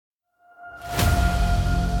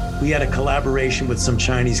We had a collaboration with some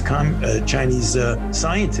Chinese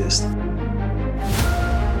scientists.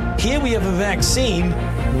 Here we have a vaccine.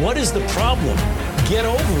 What is the problem? Get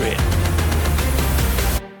over it.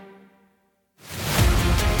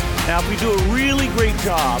 Now, if we do a really great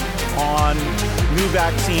job on new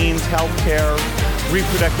vaccines, healthcare,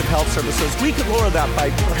 reproductive health services, we could lower that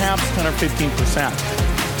by perhaps 10 or 15%.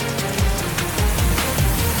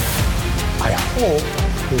 I hope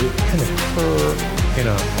that it can occur in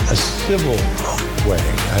a civil way.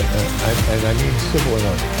 And I mean civil in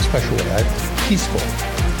a special way, peaceful.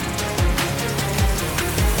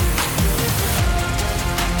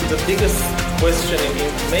 The biggest question,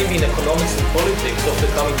 maybe in economics and politics of the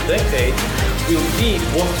coming decade, will be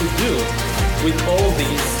what to do with all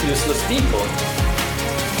these useless people.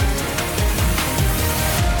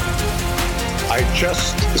 I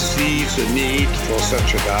just see the need for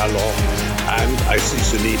such a dialogue, and I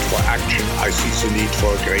see the need for action. I see the need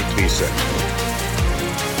for a great reset.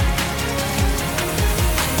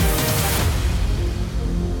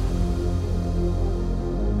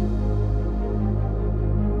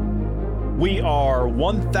 We are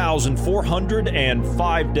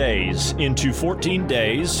 1,405 days into 14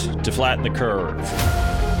 days to flatten the curve.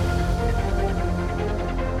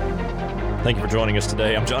 Thank you for joining us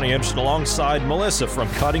today. I'm Johnny Anderson alongside Melissa from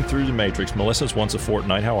Cutting Through the Matrix. Melissa, it's once a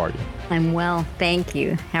fortnight. How are you? I'm well, thank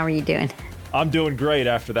you. How are you doing? I'm doing great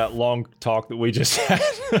after that long talk that we just had.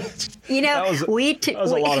 That was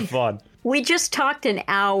a lot of fun. We just talked an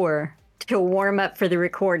hour to warm up for the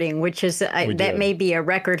recording, which is that may be a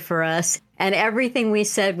record for us. And everything we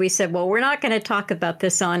said, well, we're not going to talk about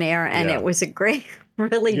this on air. And It was a great,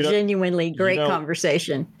 really genuinely great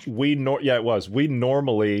conversation. It was. We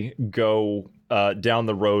normally go down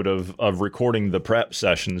the road of recording the prep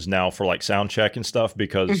sessions now for like sound check and stuff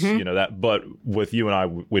because but with you and I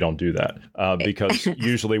we don't do that because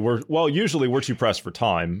usually we're too pressed for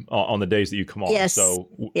time on the days that you come on. So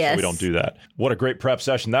we don't do that. What a great prep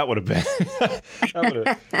session that would have been.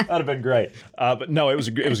 That'd have been great. But no, it was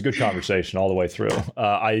a good conversation all the way through.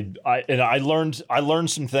 I learned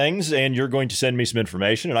some things, and you're going to send me some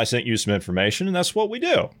information, and I sent you some information, and that's what we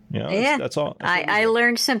do. That's all. I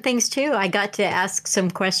learned some things too. I got to ask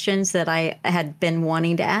some questions that I had been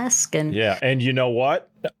wanting to ask. And you know what?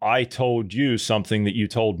 I told you something that you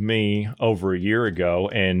told me over a year ago,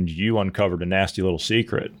 and you uncovered a nasty little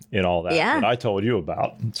secret in all that I told you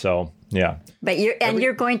about. So, yeah. But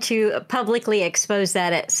you're going to publicly expose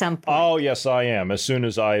that at some point. Oh, yes, I am. As soon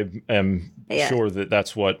as I am sure that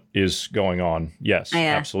that's what is going on. Yes,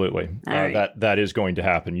 absolutely. That is going to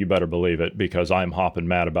happen. You better believe it, because I'm hopping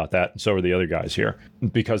mad about that. And so are the other guys here,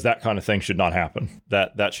 because that kind of thing should not happen.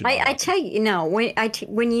 That should not happen. I tell you,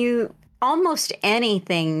 when you almost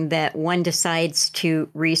anything that one decides to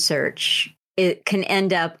research, it can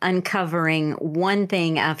end up uncovering one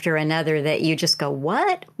thing after another that you just go,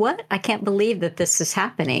 what? I can't believe that this is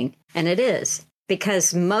happening. And it is,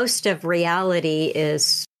 because most of reality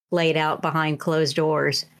is laid out behind closed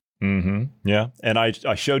doors. Mm-hmm. Yeah. And I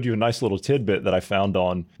showed you a nice little tidbit that I found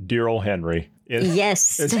on dear old Henry.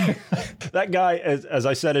 Yes. That guy, as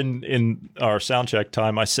I said in our sound check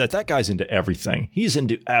time, I said, that guy's into everything. He's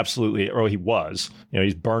into absolutely, or he was,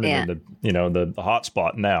 he's burning in the hot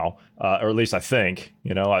spot now, or at least I think,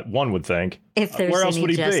 one would think. If there's where else any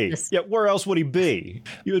would he justice. be? Yeah, where else would he be?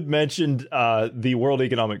 You had mentioned the World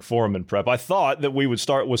Economic Forum in prep. I thought that we would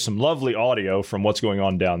start with some lovely audio from what's going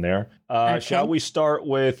on down there. Okay. Shall we start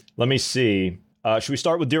with, let me see. Should we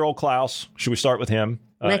start with dear old Klaus? Should we start with him?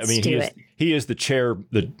 Let's do it. He is the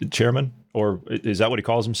chairman, or is that what he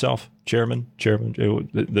calls himself? Chairman,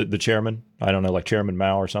 the chairman. I don't know, like Chairman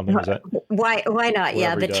Mao or something. Is that why not?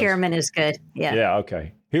 Yeah, the chairman is good. Yeah. Yeah.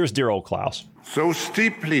 Okay. Here's dear old Klaus. Those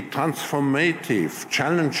deeply transformative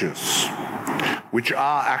challenges, which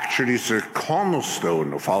are actually the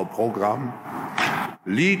cornerstone of our program,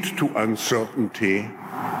 lead to uncertainty,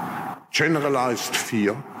 generalized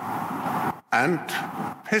fear, and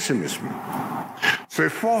pessimism. They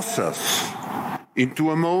force us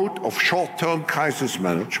into a mode of short-term crisis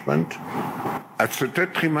management at the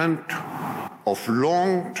detriment of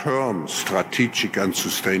long-term strategic and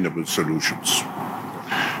sustainable solutions.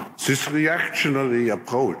 This reactionary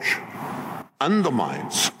approach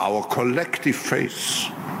undermines our collective faith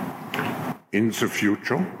in the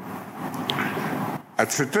future.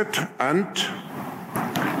 And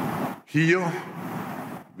here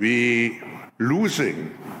we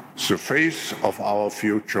losing the face of our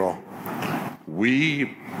future,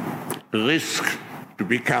 we risk to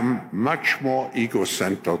become much more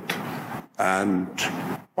ego-centered and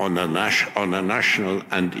on a national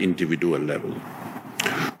and individual level.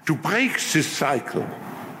 To break this cycle,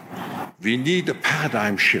 We need a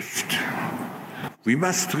paradigm shift. We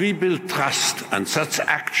must rebuild trust, and that's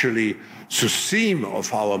actually the theme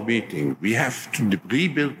of our meeting. We have to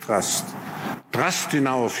rebuild trust. Trust in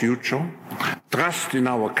our future, trust in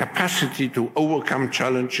our capacity to overcome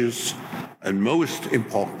challenges, and most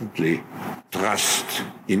importantly, trust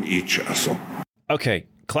in each other. Okay,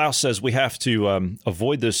 Klaus says we have to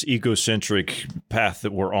avoid this egocentric path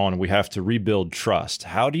that we're on. We have to rebuild trust.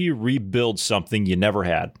 How do you rebuild something you never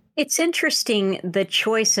had? It's interesting, the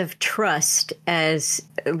choice of trust as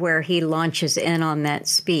where he launches in on that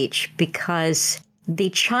speech, because the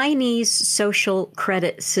Chinese social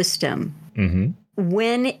credit system,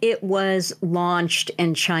 when it was launched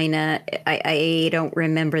in China, I don't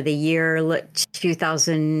remember the year,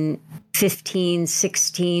 2015,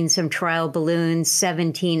 16, some trial balloons,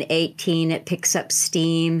 17, 18, it picks up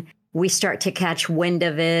steam. We start to catch wind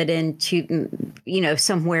of it into,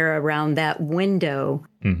 somewhere around that window.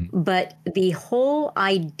 But the whole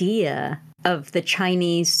idea of the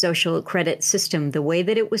Chinese social credit system, the way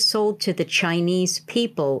that it was sold to the Chinese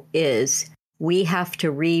people is we have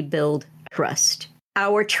to rebuild trust.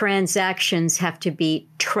 Our transactions have to be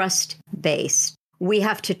trust-based. We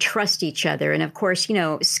have to trust each other. And of course,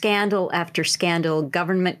 scandal after scandal,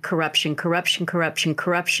 government corruption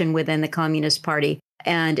within the Communist Party.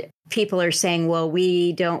 And people are saying, well,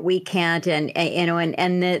 we can't.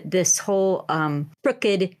 And this whole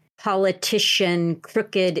crooked politician,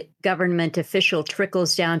 crooked government official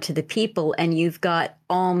trickles down to the people. And you've got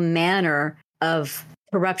all manner of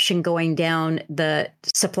corruption going down the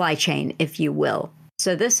supply chain, if you will.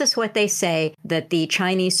 So this is what they say that the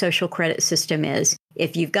Chinese social credit system is.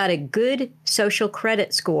 If you've got a good social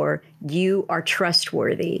credit score, you are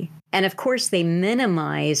trustworthy. And of course, they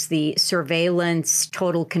minimize the surveillance,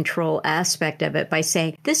 total control aspect of it by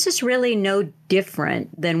saying this is really no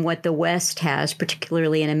different than what the West has,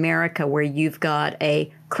 particularly in America, where you've got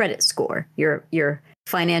a credit score, your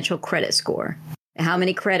financial credit score. How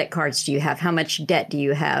many credit cards do you have? How much debt do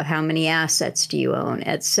you have? How many assets do you own,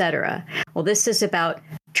 et cetera? Well, this is about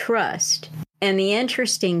trust. And the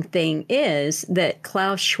interesting thing is that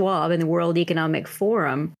Klaus Schwab in the World Economic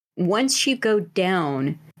Forum, once you go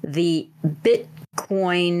down the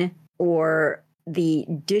Bitcoin or the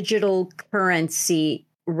digital currency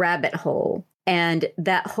rabbit hole, and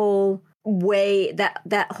that whole way,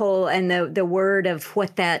 that whole, and the word of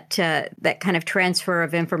what that kind of transfer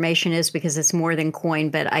of information is, because it's more than coin,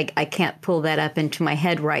 but I can't pull that up into my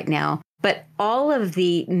head right now. But all of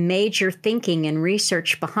the major thinking and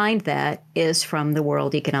research behind that is from the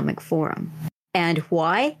World Economic Forum. And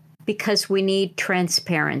why? Because we need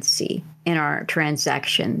transparency in our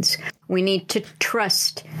transactions. We need to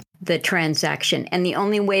trust the transaction. And the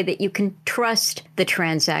only way that you can trust the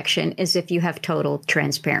transaction is if you have total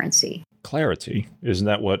transparency. Clarity. Isn't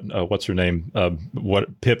that what's her name?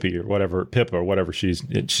 Pippa or whatever she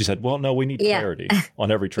said, well, no, we need clarity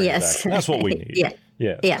on every transaction. Yes. That's what we need.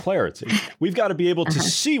 Yeah. Clarity. We've got to be able to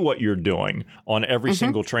see what you're doing on every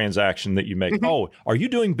single transaction that you make. Oh, are you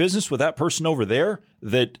doing business with that person over there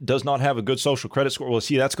that does not have a good social credit score? Well,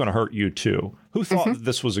 see, that's going to hurt you too. Who thought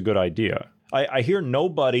this was a good idea? I hear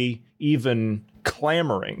nobody even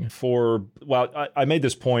clamoring for, well, I made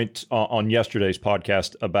this point on yesterday's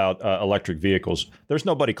podcast about electric vehicles. There's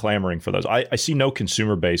nobody clamoring for those. I see no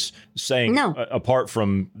consumer base saying, apart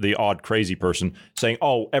from the odd crazy person, saying,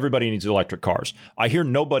 oh, everybody needs electric cars. I hear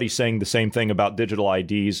nobody saying the same thing about digital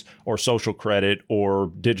IDs or social credit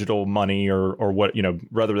or digital money or what,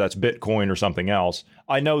 whether that's Bitcoin or something else.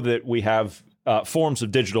 I know that we have forms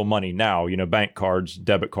of digital money now, bank cards,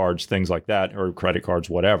 debit cards, things like that, or credit cards,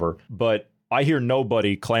 whatever. But I hear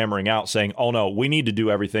nobody clamoring out saying, oh, no, we need to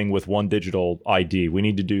do everything with one digital ID. We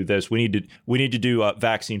need to do this. We need to do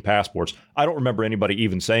vaccine passports. I don't remember anybody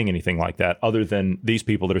even saying anything like that other than these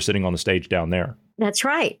people that are sitting on the stage down there. That's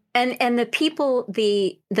right. And the people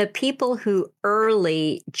who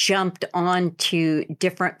early jumped onto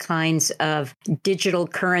different kinds of digital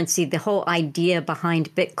currency, the whole idea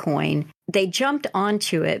behind Bitcoin, they jumped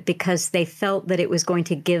onto it because they felt that it was going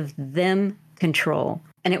to give them control.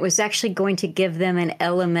 And it was actually going to give them an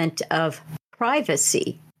element of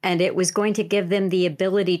privacy. And it was going to give them the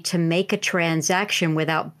ability to make a transaction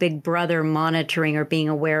without Big Brother monitoring or being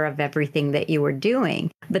aware of everything that you were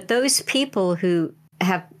doing. But those people who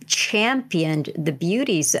have championed the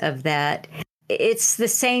beauties of that, it's the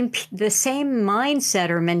same mindset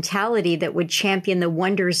or mentality that would champion the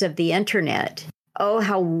wonders of the internet. Oh,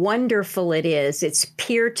 how wonderful it is. It's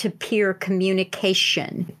peer-to-peer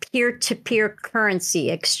communication, peer-to-peer currency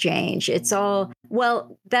exchange. It's all,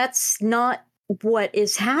 well, that's not what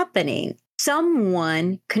is happening.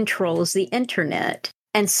 Someone controls the internet.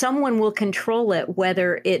 and someone will control it,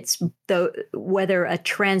 whether whether a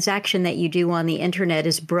transaction that you do on the internet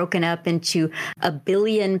is broken up into a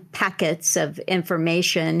billion packets of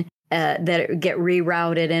information that get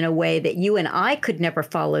rerouted in a way that you and I could never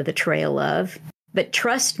follow the trail of. But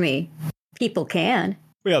trust me, people can.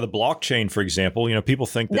 Well, yeah, the blockchain, for example, people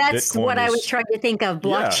think that that's Bitcoin what I was trying to think of,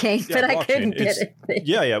 blockchain, but blockchain. I couldn't get it.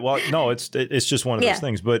 Yeah. Well, no, it's just one of those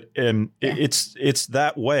things. But it's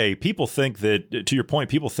that way. People think that, to your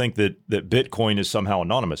point, people think that Bitcoin is somehow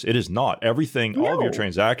anonymous. It is not. Everything, all of your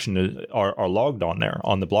transactions are logged on there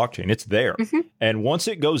on the blockchain. It's there. And once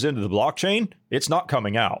it goes into the blockchain, it's not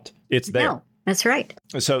coming out. It's there. No. That's right.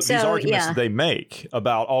 So these arguments that they make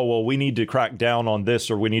about, oh, well, we need to crack down on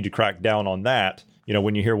this or we need to crack down on that.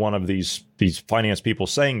 When you hear one of these finance people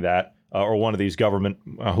saying that, or one of these government,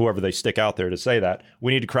 whoever they stick out there to say that,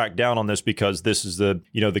 we need to crack down on this because this is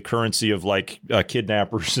the currency of like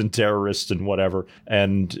kidnappers and terrorists and whatever.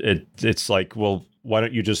 And it's like, well, why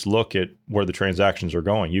don't you just look at where the transactions are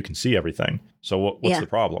going? You can see everything. So what's the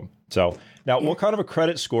problem? So now, what kind of a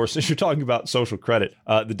credit score, since you're talking about social credit,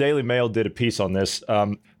 the Daily Mail did a piece on this.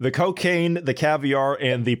 The cocaine, the caviar,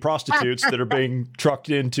 and the prostitutes that are being trucked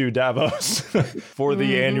into Davos for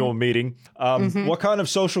the annual meeting. What kind of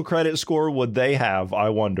social credit score would they have? I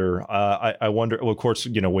wonder. I wonder. Well, of course,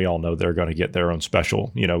 we all know they're going to get their own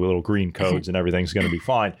special, little green codes and everything's going to be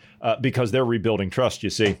fine because they're rebuilding trust, you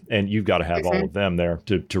see, and you've got to have all of them there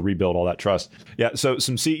to rebuild all that trust. Yeah. So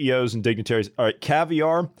some CEOs and dignitaries. All right.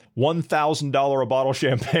 Caviar, $1,000 a bottle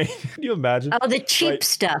champagne. Can you imagine? Oh, the cheap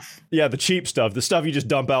stuff. Yeah, the cheap stuff. The stuff you just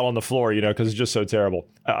dump out on the floor, because it's just so terrible.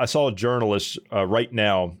 I saw a journalist right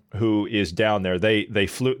now who is down there. They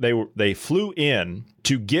flew in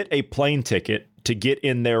to get a plane ticket to get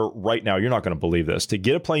in there right now. You're not going to believe this. To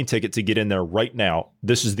get a plane ticket to get in there right now.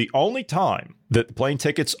 This is the only time that plane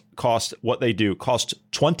tickets cost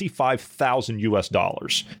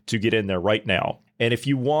 $25,000 to get in there right now. And if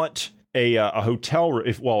you want a hotel,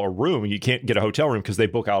 a room, you can't get a hotel room because they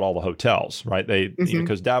book out all the hotels, right?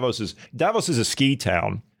 Because Davos is a ski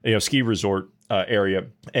town, ski resort area,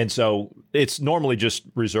 and so it's normally just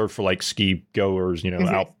reserved for like ski goers,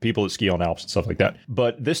 people that ski on Alps and stuff like that.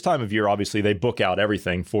 But this time of year, obviously, they book out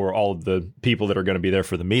everything for all of the people that are going to be there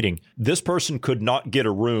for the meeting. This person could not get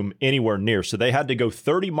a room anywhere near, so they had to go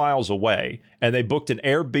 30 miles away, and they booked an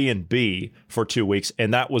Airbnb for 2 weeks,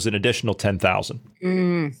 and that was an additional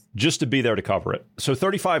 $10,000 just to be there to cover it. So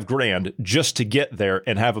 $35,000 just to get there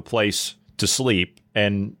and have a place to sleep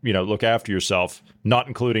and, look after yourself, not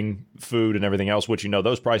including food and everything else, which,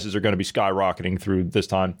 those prices are going to be skyrocketing through this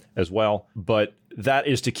time as well. But that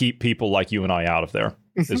is to keep people like you and I out of there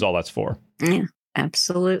is all that's for. Yeah,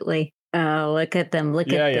 absolutely. Look at them. Look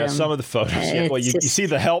at them. Yeah, some of the photos. Yeah. Well, you see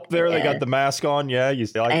the help there? Yeah. They got the mask on. Yeah, you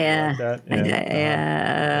see like that?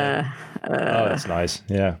 Yeah. Oh, that's nice.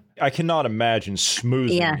 Yeah. I cannot imagine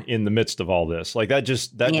smoozing in the midst of all this. Like that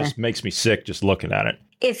just makes me sick just looking at it.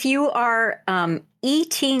 If you are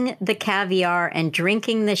eating the caviar and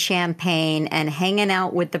drinking the champagne and hanging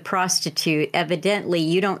out with the prostitute, evidently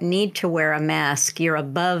you don't need to wear a mask. You're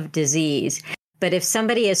above disease. But if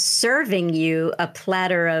somebody is serving you a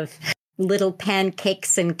platter of little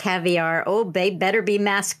pancakes and caviar, they better be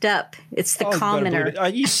masked up. It's the commoner.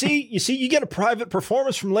 You see, you get a private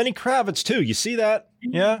performance from Lenny Kravitz too. You see that?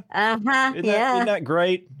 Yeah. Isn't that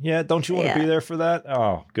great? Yeah. Don't you want to be there for that?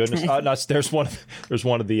 Oh goodness. There's one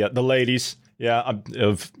of the ladies. Yeah,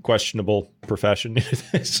 of questionable profession.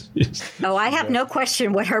 I have no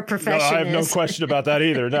question what her profession is. I have no question about that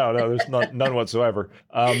either. No, there's none whatsoever.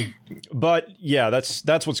 But yeah,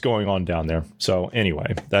 that's what's going on down there. So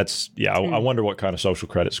anyway, I wonder what kind of social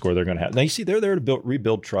credit score they're going to have. Now you see, they're there to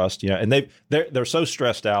rebuild trust. Yeah, and they're so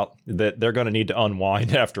stressed out that they're going to need to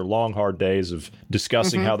unwind after long, hard days of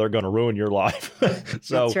discussing how they're going to ruin your life.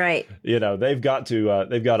 So that's right. They've got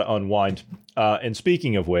to unwind. And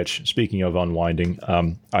speaking of unwinding,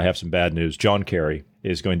 I have some bad news. John Kerry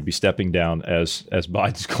is going to be stepping down as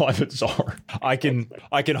Biden's climate czar. I can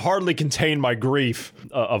hardly contain my grief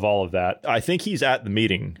of all of that. I think he's at the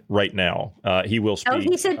meeting right now. He will speak. Oh,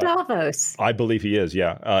 he's at Davos. I believe he is.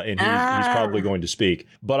 Yeah, and he's probably going to speak.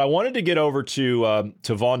 But I wanted to get over to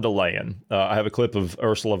von der Leyen. I have a clip of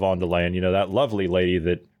Ursula von der Leyen. That lovely lady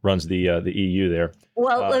that runs the EU there.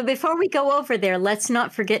 Well, before we go over there, let's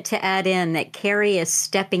not forget to add in that Kerry is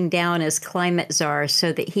stepping down as climate czar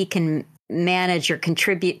so that he can manage or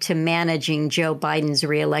contribute to managing Joe Biden's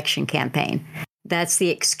reelection campaign. That's the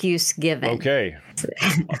excuse given. Okay.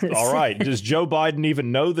 All right. Does Joe Biden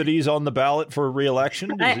even know that he's on the ballot for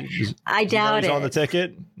reelection? I doubt it. He's on the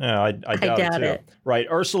ticket? Yeah, I doubt it too. Right.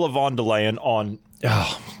 Ursula von der Leyen on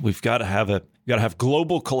We've got to have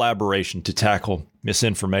global collaboration to tackle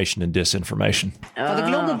misinformation and disinformation. For the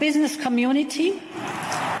global business community,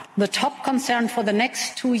 the top concern for the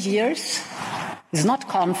next 2 years is not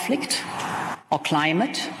conflict or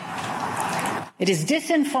climate. It is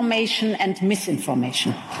disinformation and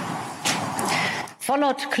misinformation,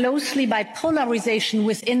 followed closely by polarization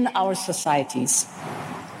within our societies.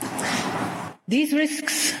 These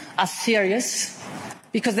risks are serious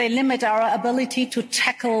because they limit our ability to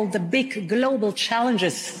tackle the big global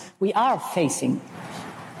challenges we are facing.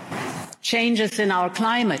 Changes in our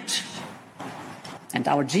climate and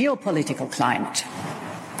our geopolitical climate,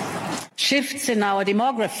 shifts in our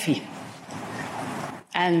demography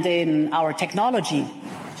and in our technology,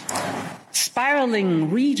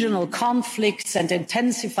 spiraling regional conflicts and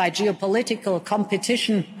intensified geopolitical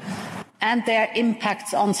competition and their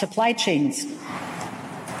impacts on supply chains.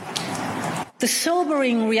 The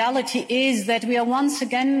sobering reality is that we are once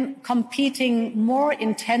again competing more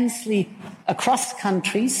intensely across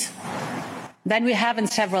countries than we have in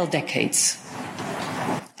several decades.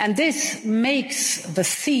 And this makes the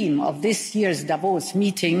theme of this year's Davos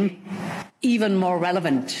meeting even more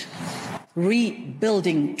relevant: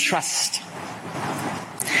 rebuilding trust.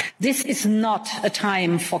 This is not a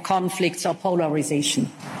time for conflicts or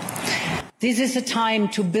polarization. This is a time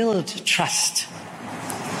to build trust.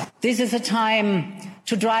 This is a time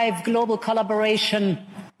to drive global collaboration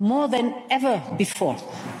more than ever before.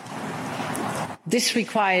 This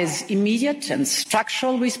requires immediate and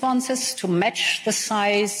structural responses to match the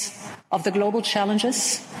size of the global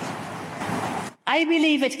challenges. I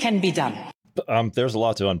believe it can be done. There's a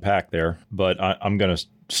lot to unpack there, but I'm going to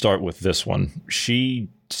start with this one. She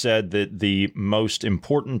said that the most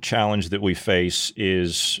important challenge that we face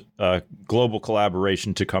is global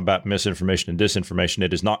collaboration to combat misinformation and disinformation.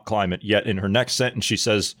 It is not climate. Yet in her next sentence, she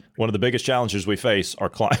says one of the biggest challenges we face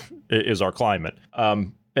is our climate.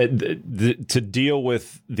 To deal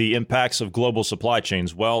with the impacts of global supply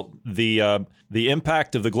chains, well, the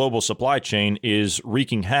impact of the global supply chain is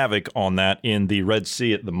wreaking havoc on that in the Red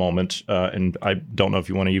Sea at the moment. And I don't know if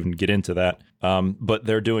you want to even get into that, but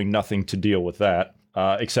they're doing nothing to deal with that.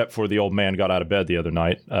 Except for the old man got out of bed the other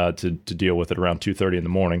night to deal with it around 2:30 in the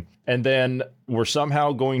morning. And then we're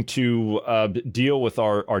somehow going to deal with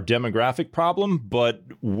our demographic problem, but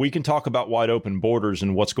we can talk about wide open borders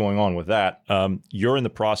and what's going on with that. You're in the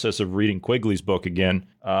process of reading Quigley's book again.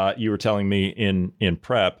 You were telling me in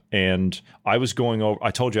prep, and I was going over,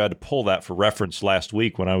 I told you I had to pull that for reference last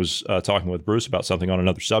week when I was talking with Bruce about something on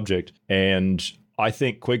another subject. And I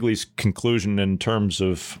think Quigley's conclusion in terms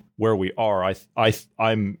of where we are,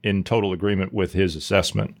 I'm in total agreement with his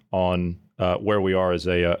assessment on where we are as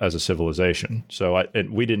a civilization. So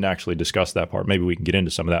we didn't actually discuss that part. Maybe we can get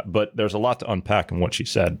into some of that. But there's a lot to unpack in what she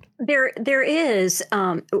said. There is.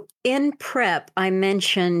 In prep, I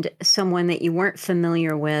mentioned someone that you weren't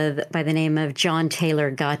familiar with by the name of John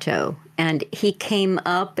Taylor Gatto. And he came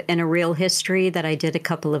up in a Real History that I did a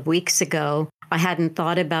couple of weeks ago. I hadn't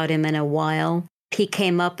thought about him in a while. He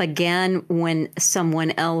came up again when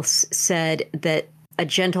someone else said that a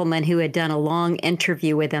gentleman who had done a long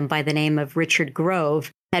interview with him by the name of Richard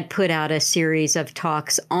Grove had put out a series of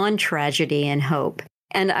talks on tragedy and hope.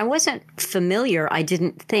 And I wasn't familiar, I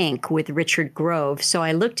didn't think, with Richard Grove. So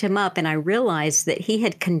I looked him up and I realized that he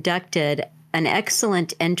had conducted an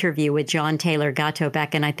excellent interview with John Taylor Gatto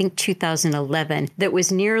back in, I think, 2011 that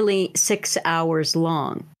was nearly 6 hours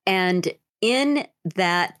long. And in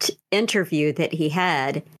that interview that he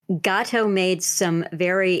had, Gatto made some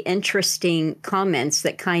very interesting comments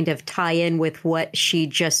that kind of tie in with what she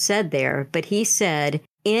just said there. But he said,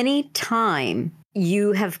 any time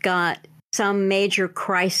you have got some major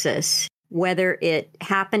crisis, whether it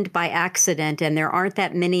happened by accident, and there aren't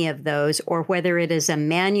that many of those, or whether it is a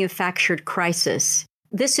manufactured crisis,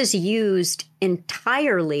 this is used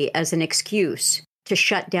entirely as an excuse to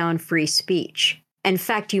shut down free speech. In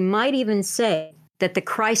fact, you might even say that the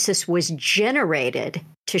crisis was generated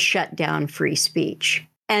to shut down free speech.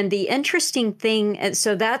 And the interesting thing,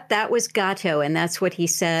 so that was Gatto, and that's what he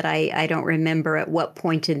said. I don't remember at what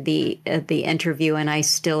point in the interview, and I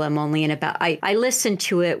still am only in about, I listened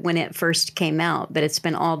to it when it first came out, but it's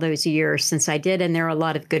been all those years since I did, and there are a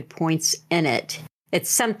lot of good points in it.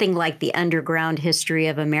 It's something like The Underground History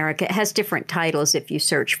of America. It has different titles if you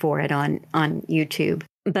search for it on YouTube.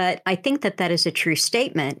 But I think that is a true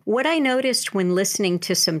statement. What I noticed when listening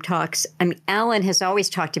to some talks, I mean, Alan has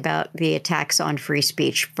always talked about the attacks on free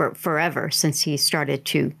speech forever since he started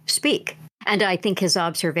to speak. And I think his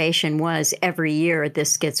observation was every year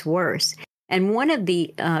this gets worse. And one of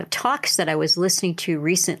the talks that I was listening to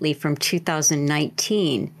recently from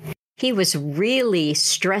 2019, he was really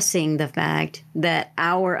stressing the fact that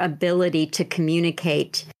our ability to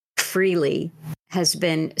communicate freely has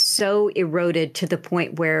been so eroded to the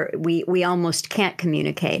point where we almost can't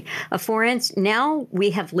communicate. For instance, now we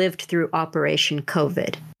have lived through Operation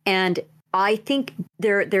COVID. And I think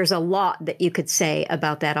there's a lot that you could say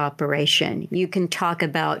about that operation. You can talk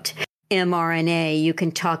about mRNA. You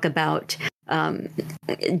can talk about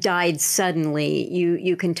died suddenly.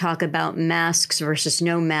 You can talk about masks versus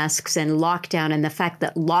no masks and lockdown, and the fact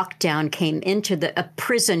that lockdown came into a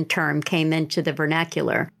prison term came into the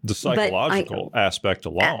vernacular. The psychological aspect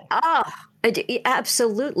alone.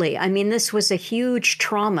 Absolutely. I mean, this was a huge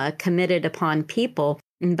trauma committed upon people.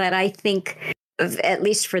 But I think, at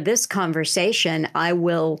least for this conversation, I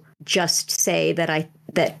will just say that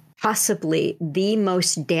possibly the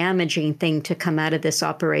most damaging thing to come out of this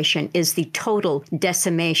operation is the total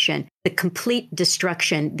decimation, the complete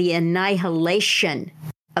destruction, the annihilation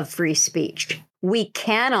of free speech. We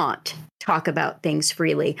cannot talk about things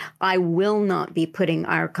freely. I will not be putting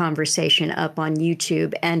our conversation up on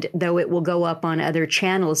YouTube, and though it will go up on other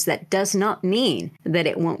channels, that does not mean that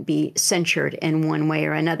it won't be censored in one way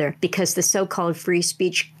or another, because the so-called free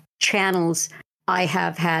speech channels I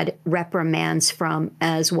have had reprimands from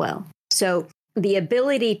as well. So the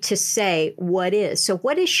ability to say what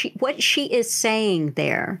she is saying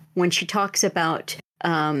there when she talks about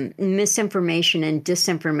misinformation and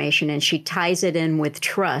disinformation, and she ties it in with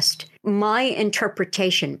trust. My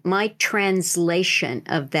interpretation, my translation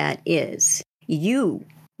of that is, you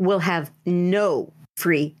will have no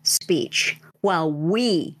free speech while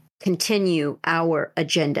we continue our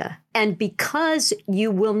agenda. And because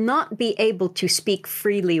you will not be able to speak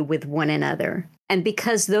freely with one another, and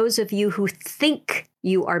because those of you who think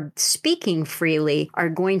you are speaking freely are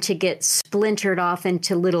going to get splintered off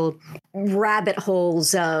into little rabbit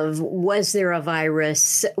holes of, was there a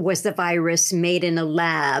virus? Was the virus made in a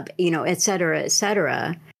lab? Et cetera, et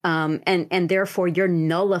cetera. And therefore you're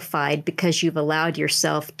nullified because you've allowed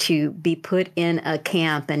yourself to be put in a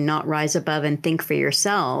camp and not rise above and think for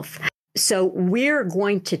yourself. So we're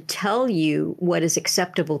going to tell you what is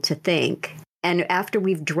acceptable to think. And after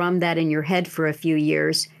we've drummed that in your head for a few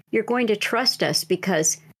years, you're going to trust us,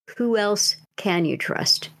 because who else can you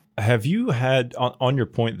trust? Have you had, on your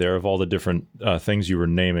point there of all the different things you were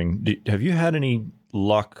naming, have you had any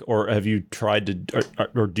luck, or have you tried to,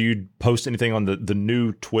 or do you post anything on the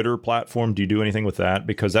new Twitter platform? Do you do anything with that?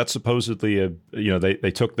 Because that's supposedly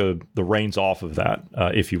they took the reins off of that,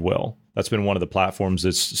 if you will. That's been one of the platforms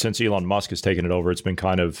that's, since Elon Musk has taken it over, it's been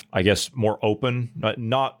kind of, I guess, more open,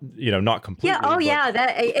 not completely. Yeah. Oh, yeah.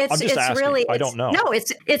 It's really, I don't know. No,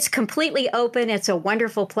 it's completely open. It's a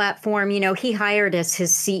wonderful platform. He hired as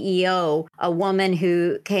his CEO a woman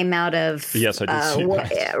who came out of. Yes, I did see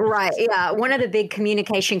that. Right. Yeah. One of the big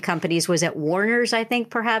communication companies was at Warner's, I think,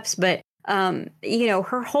 perhaps. But,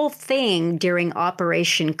 her whole thing during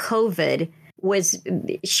Operation COVID was,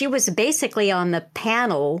 she was basically on the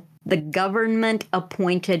panel, the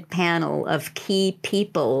government-appointed panel of key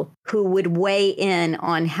people who would weigh in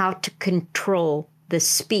on how to control the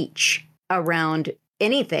speech around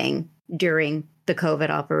anything during the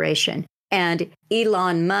COVID operation. And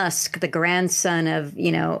Elon Musk, the grandson of,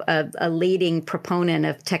 a leading proponent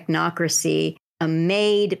of technocracy, a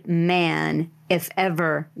made man, if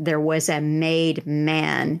ever there was a made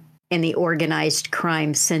man in the organized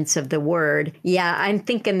crime sense of the word. Yeah, I'm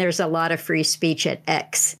thinking there's a lot of free speech at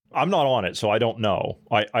X. I'm not on it, so I don't know.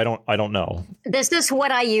 I don't know. This is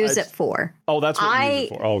what I use it for. Oh, that's what you use it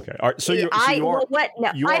for. Oh, okay. All right. So you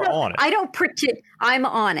are on it. I don't pretend. I'm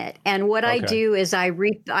on it. And what I do is I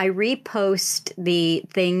repost the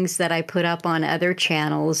things that I put up on other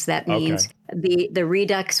channels. That means the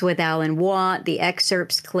Redux with Alan Watt, the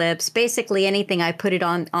excerpts, clips, basically anything, I put it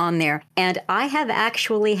on there. And I have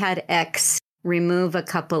actually had X remove a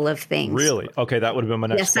couple of things. Really? Okay, that would have been my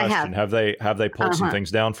next question. Have they pulled some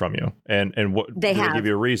things down from you? And what did they give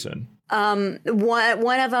you a reason?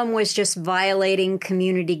 One of them was just violating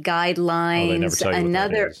community guidelines. Oh, they never tell you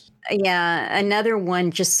what that is. Another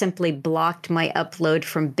one just simply blocked my upload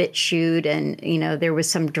from BitChute, and there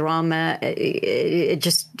was some drama.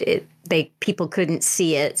 People couldn't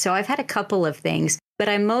see it. So I've had a couple of things. But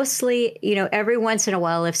I mostly, every once in a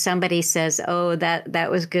while, if somebody says, oh, that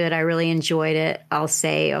was good, I really enjoyed it, I'll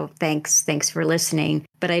say, oh, thanks for listening.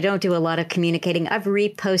 But I don't do a lot of communicating. I've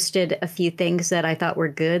reposted a few things that I thought were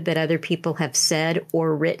good that other people have said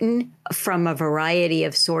or written from a variety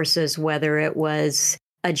of sources, whether it was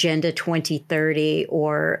Agenda 2030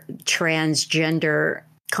 or transgender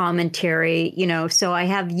commentary, so I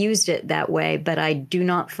have used it that way, but I do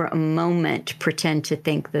not for a moment pretend to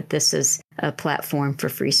think that this is a platform for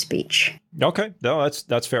free speech. Okay. No,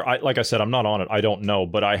 that's fair. Like I said, I'm not on it. I don't know,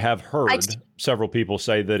 but I have heard several people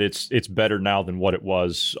say that it's better now than what it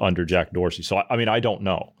was under Jack Dorsey. So, I don't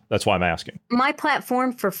know. That's why I'm asking. My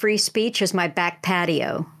platform for free speech is my back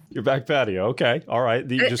patio. Your back patio. Okay. All right.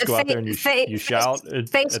 You just go out there and you shout.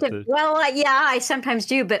 I sometimes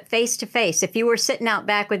do, but face to face. If you were sitting out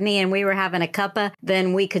back with me and we were having a cuppa,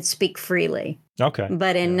 then we could speak freely. Okay.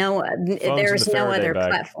 But there's no other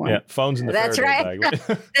platform. Yeah. Phones in the Faraday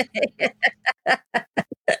bag.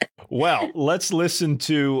 Well, let's listen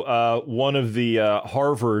to one of the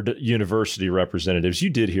Harvard University representatives. You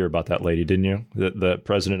did hear about that lady, didn't you? The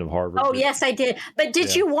president of Harvard. Oh, yes, I did. But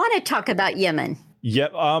did you want to talk about Yemen?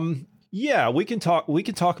 Yep. Yeah, we can talk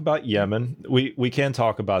about Yemen. We can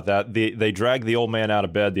talk about that. They dragged the old man out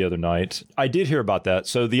of bed the other night. I did hear about that.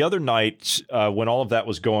 So the other night, when all of that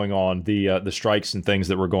was going on, the strikes and things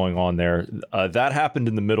that were going on there, that happened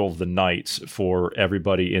in the middle of the night for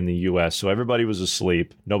everybody in the U.S. So everybody was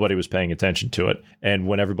asleep. Nobody was paying attention to it. And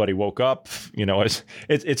when everybody woke up,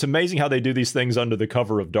 it's amazing how they do these things under the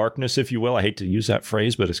cover of darkness, if you will. I hate to use that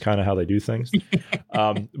phrase, but it's kind of how they do things.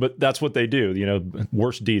 But that's what they do.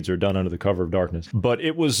 Worst deeds are done under the cover of darkness. But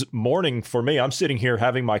it was morning for me. I'm sitting here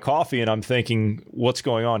having my coffee and I'm thinking, what's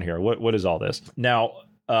going on here? What is all this? Now,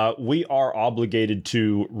 we are obligated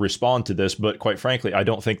to respond to this, but quite frankly, I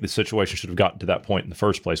don't think the situation should have gotten to that point in the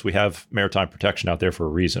first place. We have maritime protection out there for a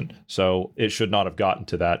reason, so it should not have gotten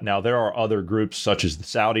to that. Now, there are other groups such as the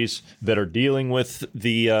Saudis that are dealing with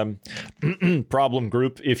the problem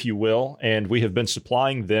group, if you will, and we have been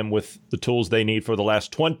supplying them with the tools they need for the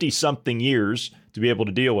last 20-something years to be able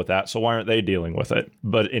to deal with that. So why aren't they dealing with it?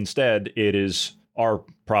 But instead, it is our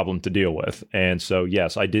problem to deal with. And so,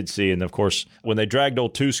 yes, I did see. And of course, when they dragged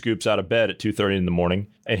old Two Scoops out of bed at 2:30 in the morning,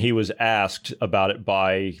 and he was asked about it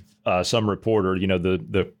by some reporter,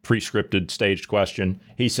 the pre-scripted staged question,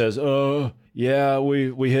 he says, yeah,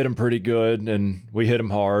 we hit him pretty good and we hit him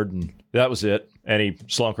hard. And that was it. And he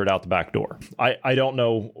slunkered out the back door. I don't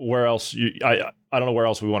know where else I don't know where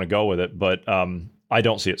else we want to go with it, but I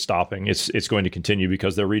don't see it stopping. It's going to continue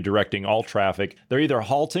because they're redirecting all traffic. They're either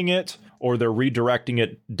halting it or they're redirecting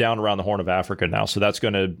it down around the Horn of Africa now. So that's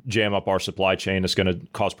going to jam up our supply chain. It's going to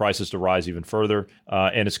cause prices to rise even further,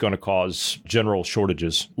 and it's going to cause general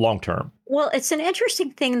shortages long term. Well, it's an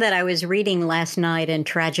interesting thing that I was reading last night in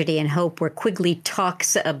Tragedy and Hope, where Quigley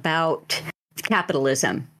talks about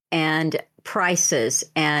capitalism and prices.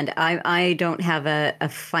 And I don't have a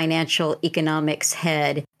financial economics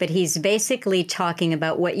head, but he's basically talking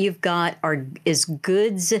about what you've got is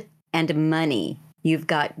goods and money. You've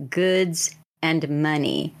got goods and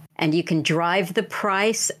money, and you can drive the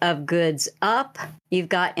price of goods up. You've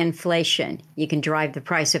got inflation. You can drive the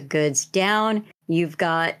price of goods down. You've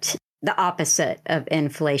got the opposite of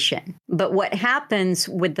inflation. But what happens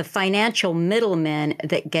with the financial middlemen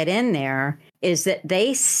that get in there is that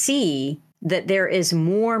they see that there is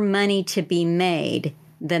more money to be made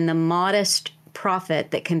than the modest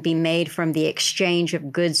profit that can be made from the exchange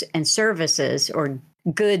of goods and services, or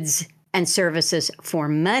goods and services for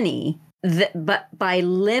money, but by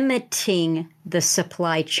limiting the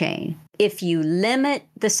supply chain. If you limit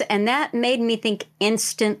this, and that made me think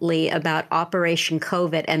instantly about Operation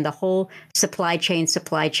COVID and the whole supply chain.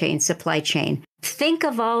 Think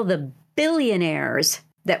of all the billionaires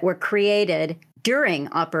that were created during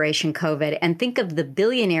Operation COVID, and think of the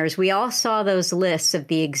billionaires. We all saw those lists of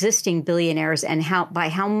the existing billionaires and by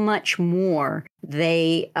how much more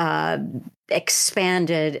they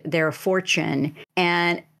expanded their fortune.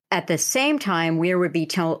 And at the same time, we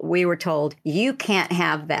were told you can't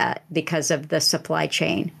have that because of the supply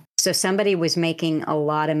chain. So somebody was making a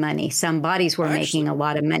lot of money. Some bodies were making a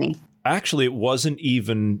lot of money. Actually, it wasn't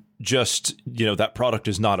even just, that product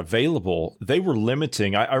is not available. They were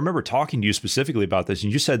limiting. I remember talking to you specifically about this,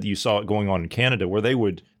 and you said that you saw it going on in Canada, where they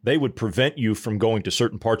would prevent you from going to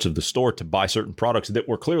certain parts of the store to buy certain products that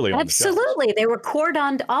were clearly on the shelves. Absolutely. They were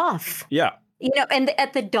cordoned off. Yeah. And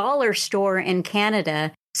at the dollar store in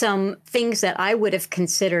Canada, some things that I would have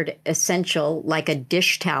considered essential, like a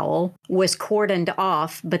dish towel, was cordoned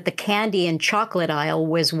off, but the candy and chocolate aisle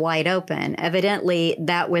was wide open. Evidently,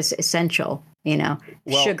 that was essential.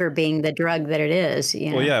 Sugar being the drug that it is.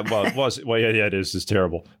 Well, yeah, it was. Well, yeah, it is. It's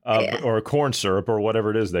terrible. Or corn syrup or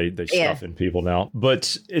whatever it is they stuff in people now.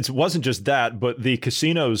 But it wasn't just that, but the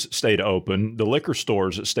casinos stayed open. The liquor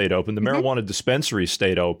stores stayed open. The marijuana dispensaries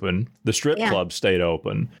stayed open. The strip clubs stayed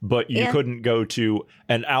open. But you couldn't go to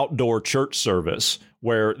an outdoor church service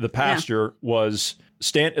where the pastor was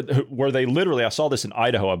where they literally, I saw this in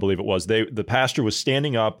Idaho, I believe it was, the pastor was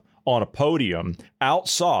standing up on a podium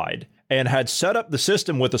outside and had set up the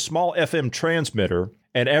system with a small FM transmitter,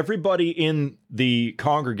 and everybody in the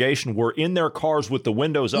congregation were in their cars with the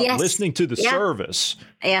windows up, listening to the service.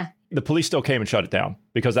 Yeah. The police still came and shut it down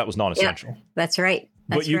because that was non-essential. Yeah, that's right.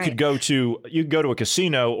 But you could go to a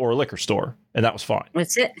casino or a liquor store, and that was fine.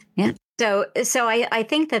 That's it. Yeah. So I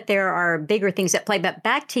think that there are bigger things at play. But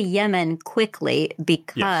back to Yemen quickly,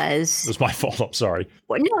 because yes. It was my fault. I'm sorry.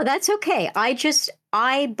 Well, no, that's okay.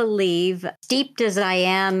 I believe, steeped as I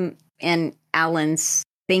am in Alan's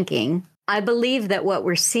thinking, I believe that what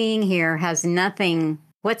we're seeing here has nothing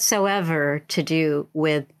whatsoever to do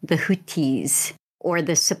with the Houthis or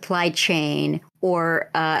the supply chain or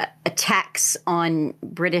attacks on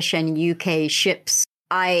British and UK ships.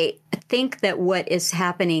 I think that what is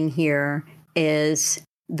happening here is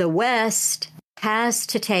the West has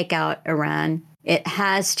to take out Iran. It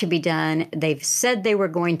has to be done. They've said they were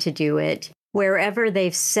going to do it. Wherever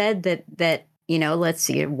they've said that let's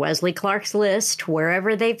see, Wesley Clark's list,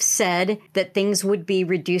 wherever they've said that things would be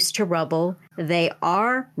reduced to rubble, they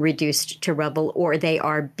are reduced to rubble, or they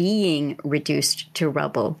are being reduced to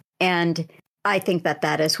rubble. And I think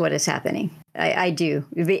that is what is happening. I do.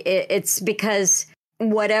 It's because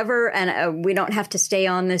whatever, and we don't have to stay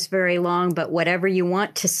on this very long, but whatever you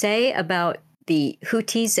want to say about the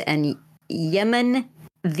Houthis and Yemen,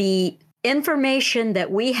 the information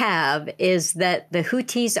that we have is that the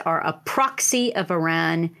Houthis are a proxy of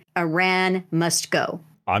Iran. Iran must go.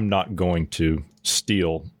 I'm not going to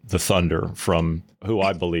steal the thunder from who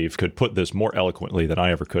I believe could put this more eloquently than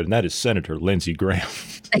I ever could, and that is Senator Lindsey Graham.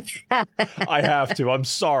 I have to. I'm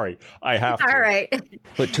sorry. I have to. All right.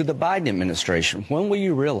 But to the Biden administration, when will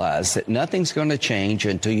you realize that nothing's going to change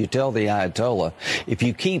until you tell the Ayatollah, if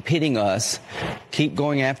you keep hitting us, keep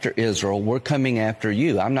going after Israel, we're coming after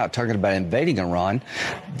you. I'm not talking about invading Iran.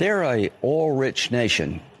 They're a oil-rich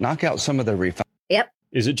nation. Knock out some of the refineries. Yep.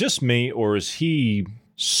 Is it just me, or is he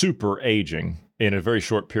super aging in a very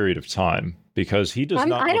short period of time? Because he does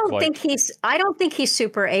not. I don't think he's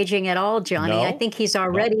super aging at all, Johnny. No? I think he's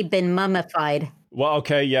already been mummified. Well,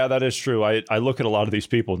 okay, yeah, that is true. I look at a lot of these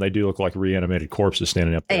people, and they do look like reanimated corpses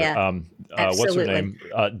standing up there. Yeah, what's her name?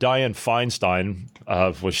 Dianne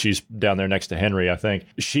Feinstein. She's down there next to Henry, I think.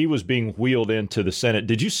 She was being wheeled into the Senate.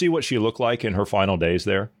 Did you see what she looked like in her final days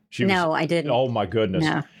there? No, I didn't. Oh my goodness.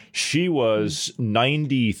 No. She was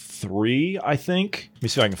 93, I think. Let me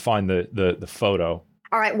see if I can find the photo.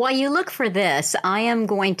 All right. While you look for this, I am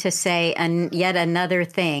going to say yet another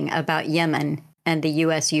thing about Yemen and the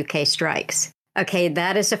U.S.-UK strikes. Okay,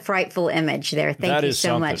 that is a frightful image there. Thank you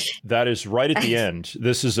so much. That is right at the end.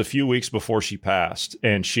 This is a few weeks before she passed.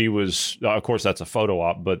 And she was, of course, that's a photo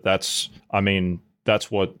op, but that's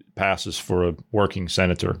what passes for a working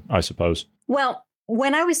senator, I suppose. Well,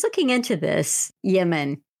 when I was looking into this,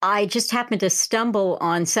 Yemen, I just happened to stumble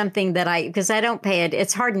on something because I don't pay it.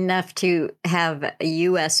 It's hard enough to have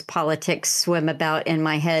U.S. politics swim about in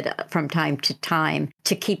my head from time to time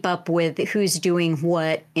to keep up with who's doing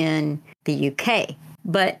what in the UK.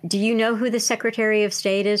 But do you know who the Secretary of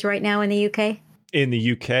State is right now in the UK? In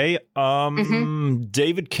the UK,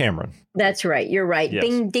 David Cameron. That's right. You're right. Yes.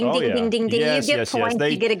 Ding, ding, ding, ding, ding, ding. Yes, you get points.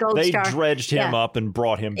 You get a gold star. They dredged him up and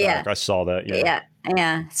brought him back. I saw that.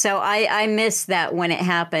 Yeah. So I missed that when it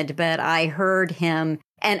happened, but I heard him.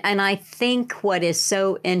 And I think what is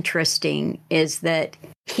so interesting is that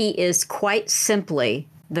he is quite simply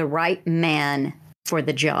the right man for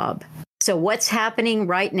the job. So what's happening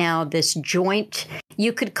right now, this joint,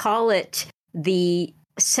 you could call it the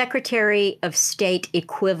Secretary of State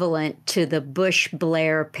equivalent to the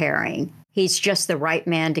Bush-Blair pairing. He's just the right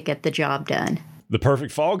man to get the job done. The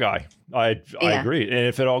perfect fall guy. I agree. And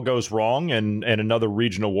if it all goes wrong and another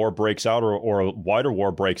regional war breaks out or a wider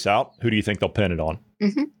war breaks out, who do you think they'll pin it on?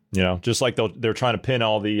 Mm-hmm. Just like they're trying to pin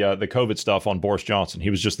all the COVID stuff on Boris Johnson. He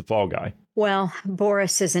was just the fall guy. Well,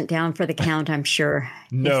 Boris isn't down for the count, I'm sure.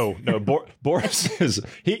 No. Boris is.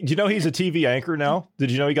 He's a TV anchor now.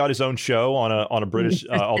 Did you know he got his own show on a British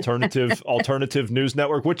alternative news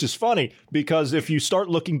network? Which is funny because if you start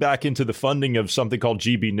looking back into the funding of something called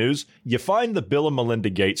GB News, you find the Bill and Melinda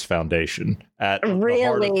Gates Foundation at really. The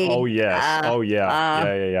heart of, oh yes,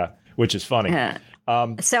 yeah. Which is funny.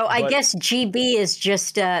 So I guess GB is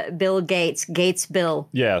just Bill Gates, Gates Bill.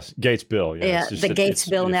 Yes, Gates Bill. Yeah, the Gates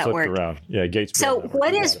Bill Network. Around. Yeah, Gates Bill. So Network.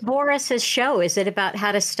 What is Boris's show? Is it about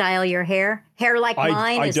how to style your hair? Hair like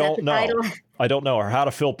mine? I don't know. Title? I don't know, or how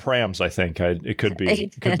to fill prams. I think it could be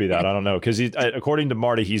that. I don't know, because according to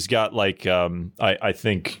Marty, he's got like I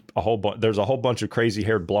think there's a whole bunch of crazy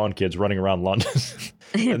haired blonde kids running around London,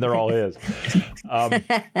 and they're all his.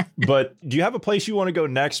 But do you have a place you want to go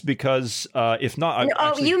next? Because if not,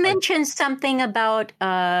 you mentioned something about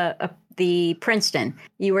the Princeton.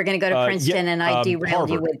 You were going to go to Princeton, and I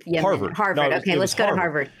derailed you with Harvard. No, okay, let's go to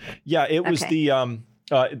Harvard. Yeah, it was the.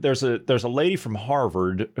 There's a lady from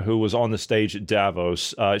Harvard who was on the stage at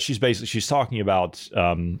Davos. She's talking about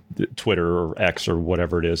Twitter or X or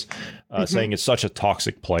whatever it is, saying it's such a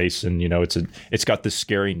toxic place, and it's got this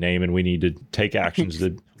scary name, and we need to take actions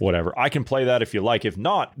to whatever. I can play that if you like. If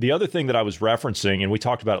not, the other thing that I was referencing, and we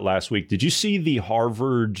talked about it last week. Did you see the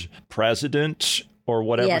Harvard president or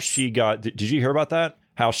whatever she got? Did you hear about that?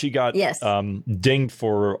 How she got dinged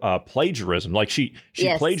for plagiarism. Like she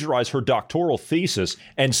plagiarized her doctoral thesis,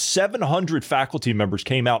 and 700 faculty members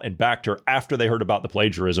came out and backed her after they heard about the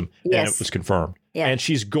plagiarism, and it was confirmed. Yeah. And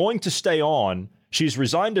she's going to stay on. She's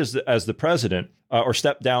resigned as the president or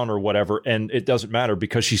stepped down or whatever, and it doesn't matter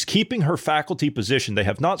because she's keeping her faculty position. They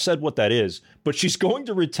have not said what that is, but she's going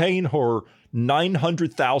to retain her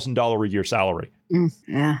 $900,000 a year salary.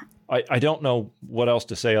 Yeah. I don't know what else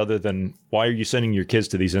to say other than why are you sending your kids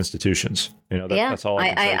to these institutions? That's all I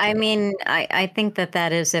can say. I mean, I think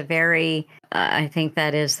that is a very, I think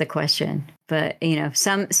that is the question. But,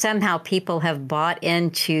 somehow people have bought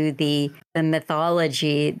into the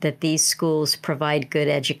mythology that these schools provide good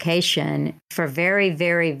education. For very,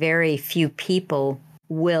 very, very few people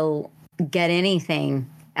will get anything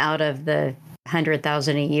out of the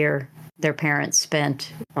 $100,000 a year their parents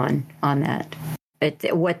spent on that.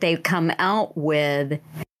 What they come out with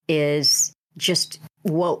is just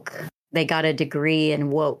woke. They got a degree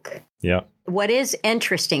in woke. Yeah. What is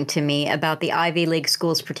interesting to me about the Ivy League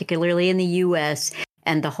schools, particularly in the U.S.,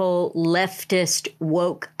 and the whole leftist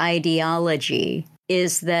woke ideology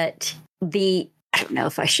is that I don't know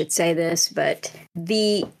if I should say this, but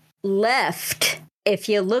the left, if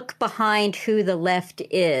you look behind who the left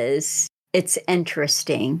is, it's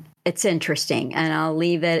interesting. It's interesting, and I'll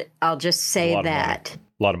leave it. I'll just say that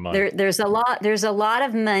a lot of money. There's a lot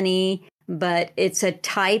of money, but it's a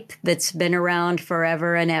type that's been around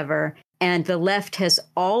forever and ever. And the left has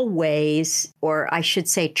always, or I should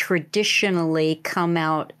say, traditionally, come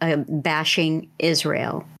out bashing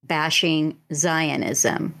Israel, bashing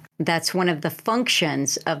Zionism. That's one of the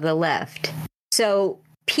functions of the left. So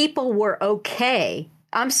people were okay.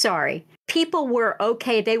 I'm sorry. People were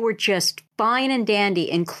okay. They were just fine and dandy,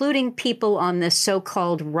 including people on the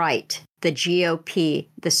so-called right, the GOP,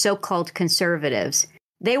 the so-called conservatives.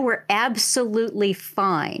 They were absolutely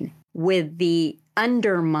fine with the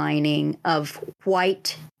undermining of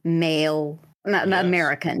white male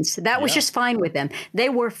Americans. That was just fine with them. They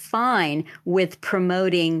were fine with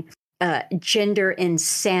promoting gender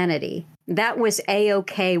insanity. That was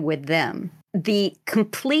A-okay with them. The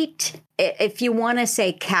complete, if you want to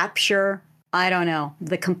say capture, I don't know,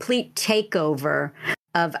 the complete takeover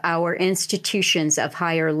of our institutions of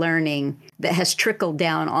higher learning that has trickled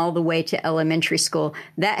down all the way to elementary school,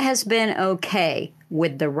 that has been okay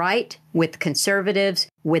with the right, with conservatives,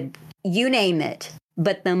 with you name it.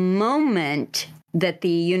 But the moment that the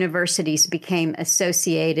universities became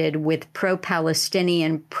associated with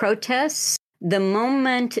pro-Palestinian protests, the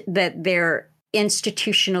moment that their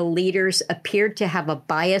institutional leaders appeared to have a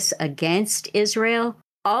bias against Israel,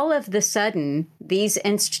 all of the sudden, these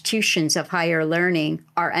institutions of higher learning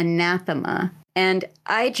are anathema. And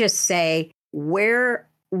I just say, where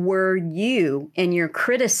were you in your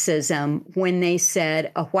criticism when they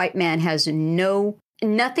said a white man has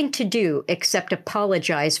nothing to do except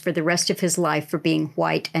apologize for the rest of his life for being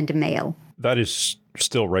white and male? That is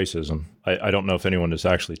still racism. I don't know if anyone has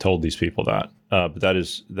actually told these people that, but that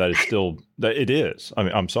is still it is. I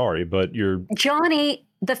mean, I'm sorry, but you're Johnny.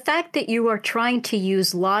 The fact that you are trying to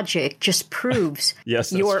use logic just proves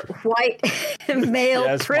your white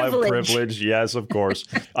male privilege. My privilege. Yes, of course.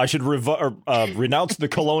 I should renounce the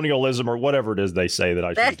colonialism or whatever it is they say that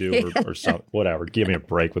I should do or something. Whatever. Give me a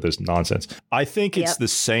break with this nonsense. I think it's the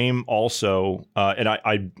same also, and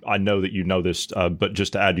I know that you know this, but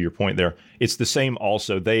just to add to your point there, it's the same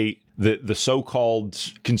also. The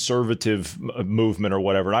so-called conservative movement or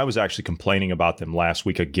whatever, and I was actually complaining about them last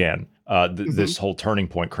week again, this whole turning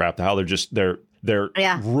point crap, how they're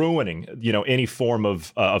ruining, any form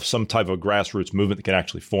of some type of grassroots movement that can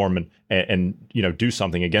actually form and do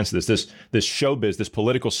something against this showbiz, this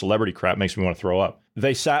political celebrity crap makes me want to throw up.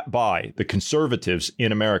 They sat by the conservatives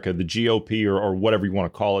in America, the GOP or whatever you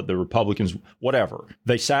want to call it, the Republicans, whatever.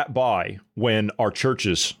 They sat by when our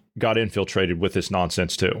churches got infiltrated with this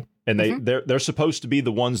nonsense too. And they're supposed to be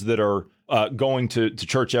the ones that are going to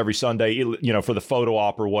church every Sunday, you know, for the photo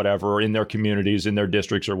op or whatever, or in their communities, in their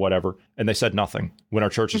districts or whatever. And they said nothing when our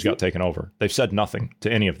churches got taken over. They've said nothing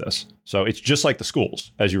to any of this. So it's just like the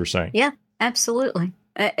schools, as you were saying. Yeah, absolutely.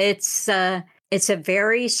 It's a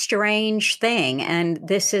very strange thing. And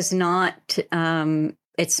this is not,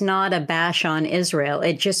 it's not a bash on Israel.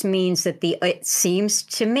 It just means that it seems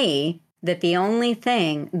to me that the only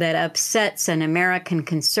thing that upsets an American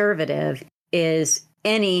conservative is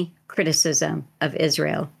any criticism of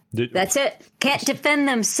Israel. That's it. Can't defend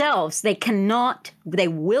themselves. They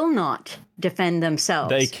will not defend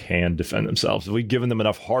themselves. They can defend themselves. We've given them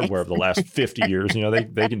enough hardware over the last 50 years. You know,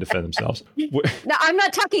 they can defend themselves. No, I'm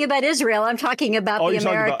not talking about Israel. I'm talking about the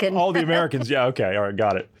American. All the Americans. Yeah. Okay. All right.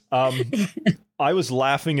 Got it. I was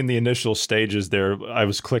laughing in the initial stages there. I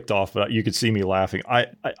was clicked off, but you could see me laughing. I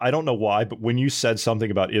don't know why, but when you said something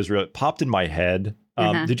about Israel, it popped in my head.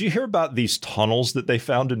 Did you hear about these tunnels that they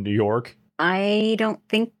found in New York? I don't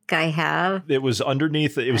think I have. It was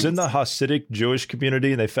underneath. It was in the Hasidic Jewish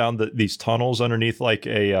community, and they found these tunnels underneath like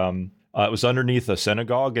it was underneath a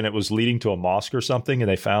synagogue, and it was leading to a mosque or something. And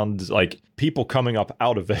they found like people coming up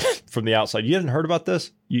out of it from the outside. You hadn't heard about this?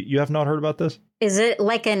 You have not heard about this? Is it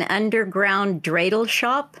like an underground dreidel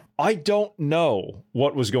shop? I don't know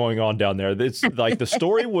what was going on down there. It's like the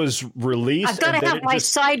story was released. I've got to have my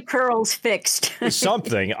side curls fixed.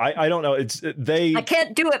 Something. I don't know. I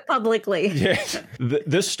can't do it publicly. Yeah.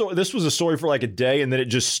 This was a story for like a day, and then it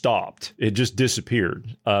just stopped. It just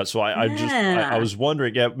disappeared. So I was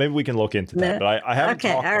wondering. Yeah, maybe we can look into that. But I haven't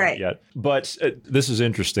talked about it yet. But this is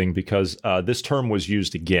interesting because this term was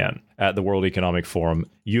used again at the World Economic Forum.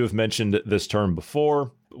 You have mentioned this term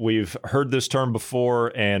before. We've heard this term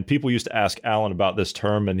before, and people used to ask Alan about this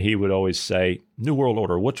term, and he would always say, New World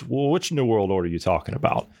Order. Which New World Order are you talking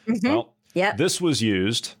about? Well, this was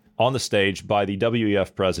used on the stage by the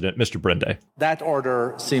WEF president, Mr. Brinde. That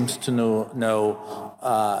order seems to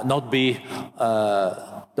not be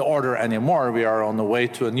the order anymore. We are on the way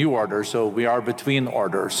to a new order, so we are between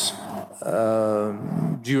orders.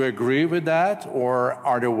 Do you agree with that, or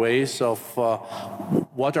are there ways of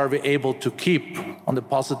what are we able to keep on the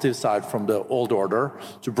positive side from the old order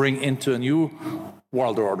to bring into a new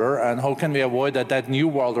world order, and how can we avoid that new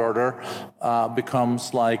world order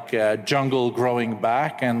becomes like a jungle growing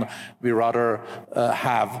back, and we rather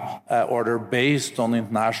have an order based on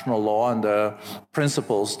international law and the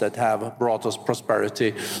principles that have brought us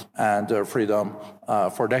prosperity and freedom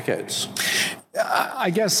for decades?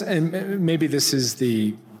 I guess, and maybe this is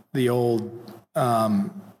the old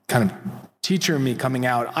kind of teacher in me coming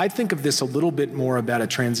out. I think of this a little bit more about a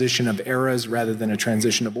transition of eras rather than a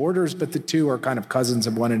transition of orders, but the two are kind of cousins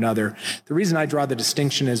of one another. The reason I draw the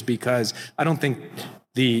distinction is because I don't think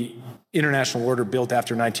the international order built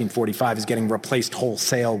after 1945 is getting replaced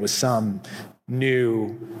wholesale with some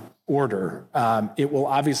new order. It will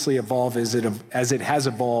obviously evolve as it has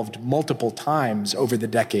evolved multiple times over the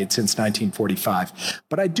decades since 1945.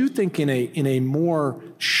 But I do think in a more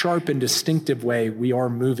sharp and distinctive way, we are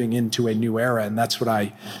moving into a new era. And that's what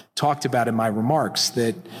I talked about in my remarks,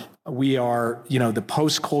 that we are, the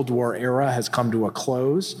post-Cold War era has come to a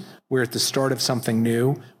close. We're at the start of something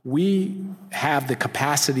new. We have the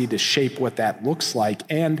capacity to shape what that looks like.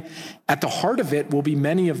 And at the heart of it will be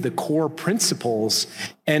many of the core principles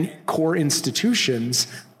and core institutions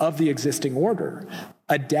of the existing order,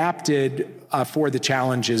 adapted for the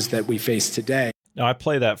challenges that we face today. Now, I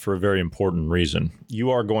play that for a very important reason.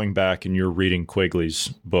 You are going back and you're reading Quigley's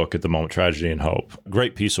book at the moment, Tragedy and Hope.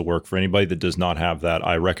 Great piece of work. For anybody that does not have that,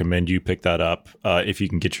 I recommend you pick that up if you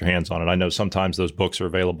can get your hands on it. I know sometimes those books are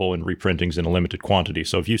available in reprintings in a limited quantity,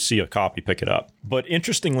 so if you see a copy, pick it up. But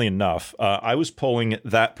interestingly enough, I was pulling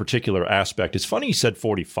that particular aspect. It's funny you said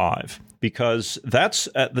 45, because that's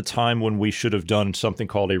at the time when we should have done something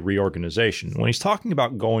called a reorganization. When he's talking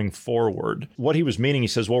about going forward, what he was meaning, he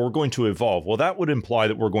says, well, we're going to evolve. Well, that would imply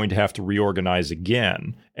that we're going to have to reorganize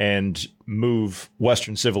again and move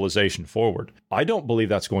Western civilization forward. I don't believe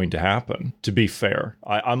that's going to happen, to be fair.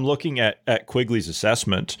 I'm looking at Quigley's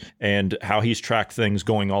assessment and how he's tracked things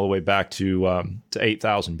going all the way back to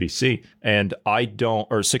 8,000 BC, and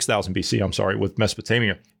or 6,000 BC, I'm sorry, with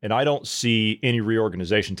Mesopotamia. And I don't see any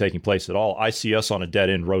reorganization taking place at all. I see us on a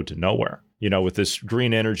dead-end road to nowhere. With this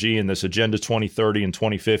green energy and this Agenda 2030 and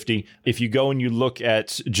 2050, if you go and you look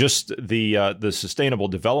at just the Sustainable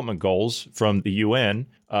Development Goals from the UN,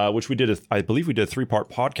 which I believe we did a 3-part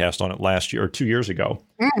podcast on it last year or 2 years ago.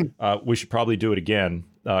 We should probably do it again,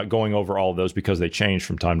 going over all of those because they change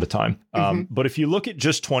from time to time. But if you look at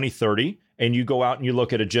just 2030 and you go out and you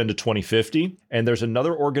look at Agenda 2050, and there's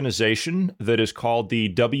another organization that is called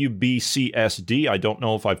the WBCSD. I don't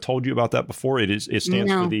know if I've told you about that before. It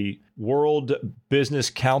stands for the World Business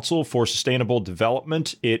Council for Sustainable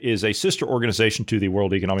Development. It is a sister organization to the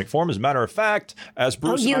World Economic Forum. As a matter of fact, as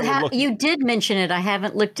Bruce and I were looking, you did mention it. I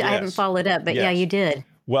haven't looked. Yes. I haven't followed up, but yeah, you did.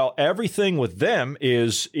 Well, everything with them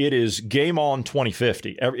is game on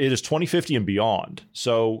 2050. It is 2050 and beyond.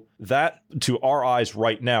 So that, to our eyes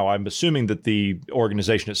right now, I'm assuming that the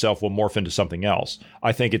organization itself will morph into something else.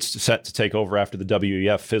 I think it's set to take over after the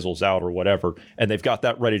WEF fizzles out or whatever, and they've got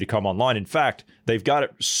that ready to come online. In fact, they've got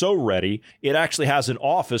it so ready, it actually has an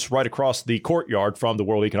office right across the courtyard from the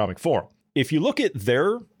World Economic Forum. If you look at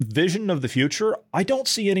their vision of the future, I don't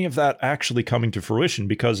see any of that actually coming to fruition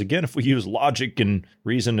because, again, if we use logic and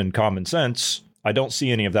reason and common sense, I don't see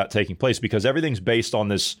any of that taking place because everything's based on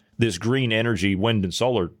this green energy, wind and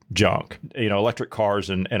solar junk, electric cars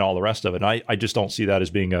and all the rest of it. And I just don't see that as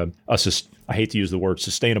being I hate to use the word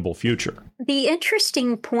sustainable future. The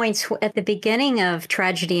interesting points at the beginning of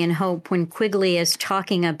Tragedy and Hope, when Quigley is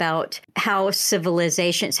talking about how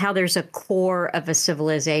civilizations, how there's a core of a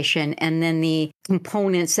civilization, and then the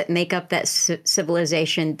components that make up that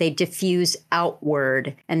civilization, they diffuse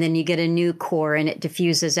outward, and then you get a new core and it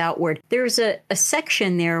diffuses outward. There's a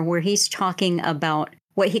section there where he's talking about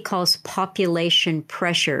what he calls population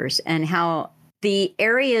pressures and how the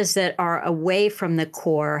areas that are away from the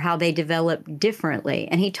core, how they develop differently.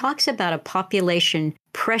 And he talks about a population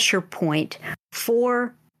pressure point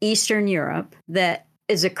for Eastern Europe that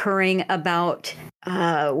is occurring about,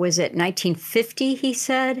 was it 1950, he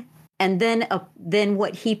said? And then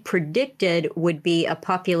what he predicted would be a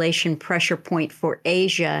population pressure point for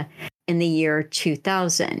Asia in the year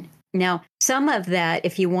 2000. Now, some of that,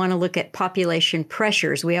 if you want to look at population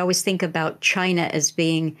pressures, we always think about China as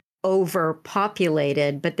being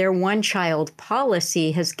overpopulated, but their one-child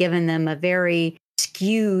policy has given them a very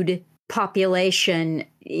skewed population.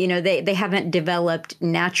 They haven't developed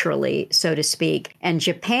naturally, so to speak. And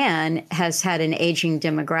Japan has had an aging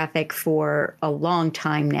demographic for a long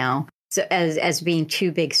time now, so as being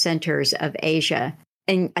two big centers of Asia.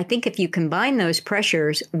 And I think if you combine those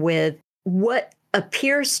pressures with what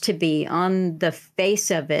appears to be on the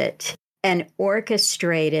face of it an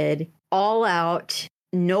orchestrated, all-out,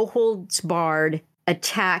 no-holds-barred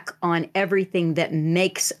attack on everything that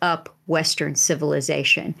makes up Western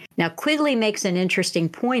civilization. Now, Quigley makes an interesting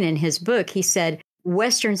point in his book. He said,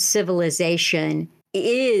 Western civilization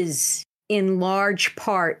is, in large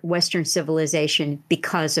part, Western civilization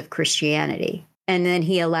because of Christianity. And then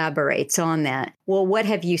he elaborates on that. Well, what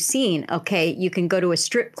have you seen? Okay, you can go to a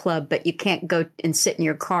strip club, but you can't go and sit in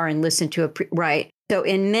your car and listen to right? So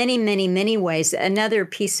in many, many, many ways, another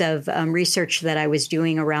piece of research that I was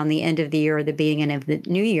doing around the end of the year or the beginning of the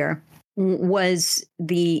new year was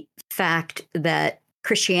the fact that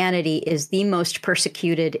Christianity is the most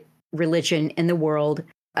persecuted religion in the world,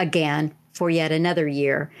 again, for yet another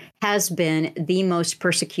year, has been the most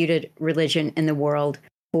persecuted religion in the world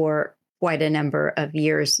for quite a number of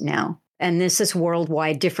years now. And this is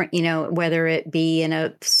worldwide, different, whether it be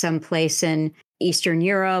in some place in Eastern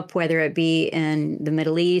Europe, whether it be in the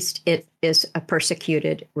Middle East, it is a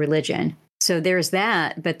persecuted religion. So there's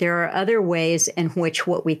that, but there are other ways in which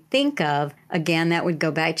what we think of, again, that would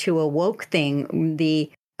go back to a woke thing,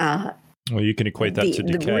 well, you can equate that to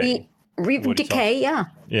decay. Decay, yeah.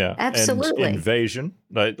 Yeah. Absolutely. And invasion,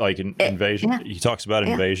 invasion. Yeah. He talks about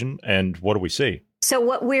invasion, and what do we see?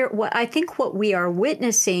 So I think what we are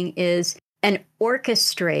witnessing is an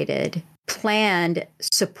orchestrated, planned,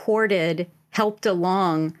 supported, helped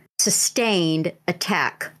along, sustained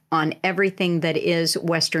attack on everything that is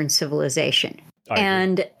Western civilization.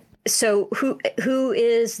 And so who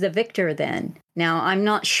is the victor then? Now, I'm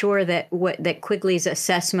not sure that Quigley's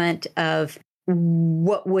assessment of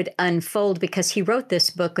what would unfold, because he wrote this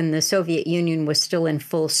book and the Soviet Union was still in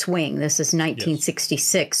full swing. This is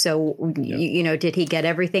 1966. Yes. So, did he get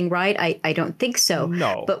everything right? I don't think so.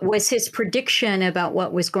 No. But was his prediction about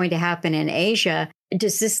what was going to happen in Asia,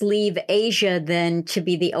 does this leave Asia then to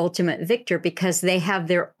be the ultimate victor because they have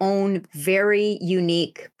their own very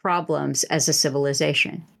unique problems as a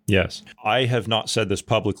civilization? Yes. I have not said this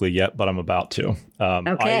publicly yet, but I'm about to.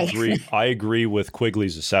 Okay. I agree with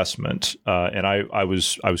Quigley's assessment. And I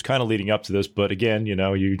was kind of leading up to this, but again,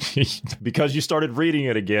 you because you started reading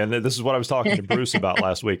it again, this is what I was talking to Bruce about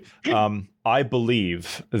last week. I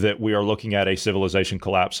believe that we are looking at a civilization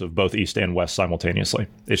collapse of both East and West simultaneously.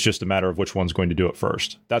 It's just a matter of which one's going to do it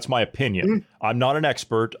first. That's my opinion. Mm-hmm. I'm not an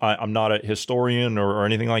expert. I'm not a historian or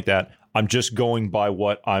anything like that. I'm just going by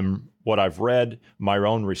what I've read, my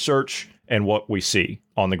own research, and what we see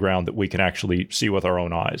on the ground that we can actually see with our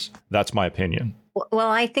own eyes. That's my opinion. Well,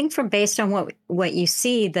 I think from based on what you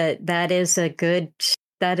see, that is a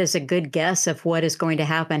good guess of what is going to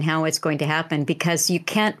happen, how it's going to happen, because you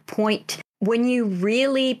can't point when you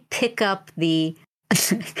really pick up the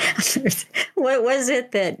what was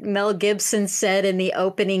it that Mel Gibson said in the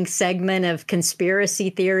opening segment of Conspiracy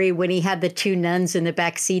Theory when he had the two nuns in the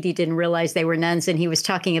back seat? He didn't realize they were nuns, and he was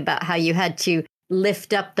talking about how you had to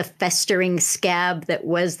lift up the festering scab that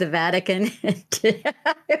was the Vatican.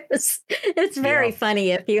 It's very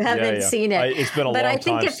funny if you haven't seen it. It's been a long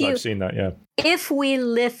time since I've seen that, yeah. If we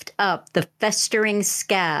lift up the festering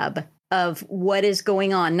scab of what is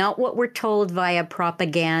going on, not what we're told via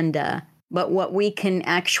propaganda, but what we can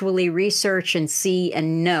actually research and see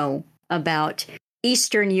and know about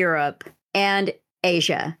Eastern Europe and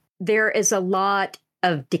Asia, there is a lot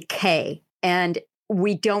of decay, and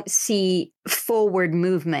we don't see forward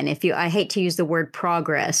movement. I hate to use the word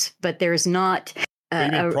progress, but there's not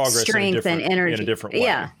strength and energy in a different way.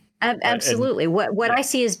 Yeah, absolutely. What I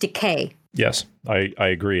see is decay. Yes, I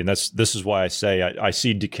agree, and this is why I say I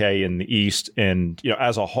see decay in the East, and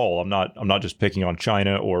as a whole, I'm not just picking on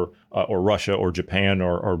China or Russia or Japan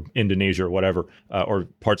or Indonesia or whatever or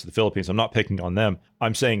parts of the Philippines. I'm not picking on them.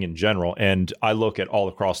 I'm saying in general, and I look at all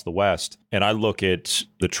across the West, and I look at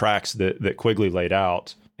the tracks that Quigley laid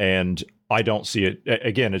out, and I don't see it.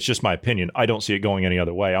 Again, it's just my opinion. I don't see it going any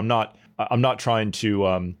other way. I'm not trying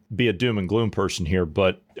to be a doom and gloom person here,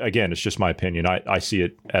 but again, it's just my opinion. I see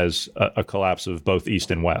it as a collapse of both East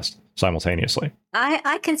and West simultaneously.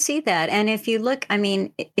 I can see that. And if you look,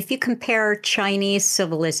 if you compare Chinese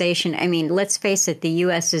civilization, let's face it, the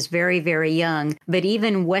U.S. is very, very young, but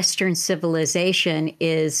even Western civilization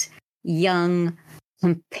is young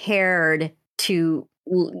compared to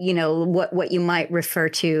what you might refer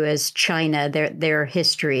to as China, their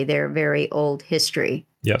history, their very old history.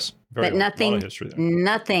 Yes. But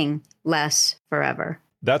nothing lasts forever.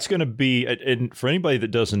 That's going to be, and for anybody that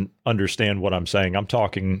doesn't understand what I'm saying,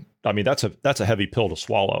 that's a heavy pill to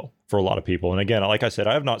swallow for a lot of people. And again, like I said,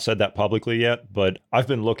 I have not said that publicly yet, but I've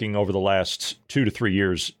been looking over the last 2 to 3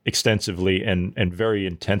 years extensively and very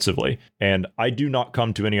intensively, and I do not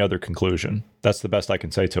come to any other conclusion. That's the best I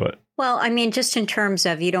can say to it. Well, just in terms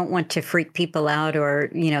of you don't want to freak people out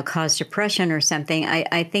or, cause depression or something,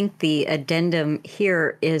 I think the addendum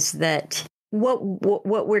here is that what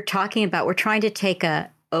we're talking about, we're trying to take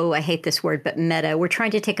I hate this word, but meta. We're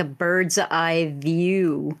trying to take a bird's eye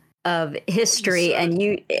view of history, and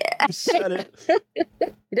you said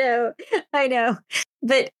it. No, I know.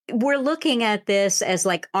 But we're looking at this as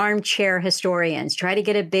like armchair historians, try to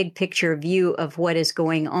get a big picture view of what is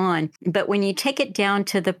going on. But when you take it down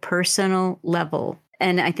to the personal level,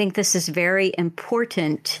 and I think this is very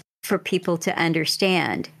important for people to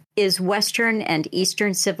understand, is Western and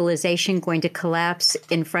Eastern civilization going to collapse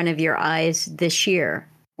in front of your eyes this year?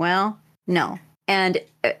 Well, no. And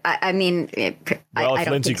if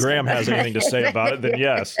Lindsey Graham has anything to say about it, then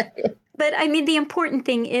yes. But the important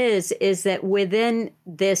thing is that within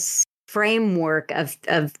this framework of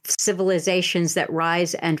civilizations that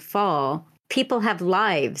rise and fall, people have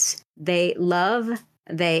lives. They love,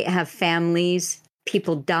 they have families,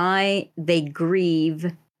 people die, they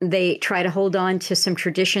grieve, they try to hold on to some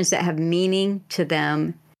traditions that have meaning to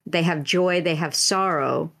them. They have joy, they have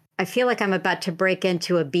sorrow. I feel like I'm about to break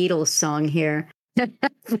into a Beatles song here.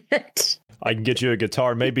 I can get you a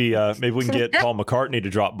guitar. Maybe we can get Paul McCartney to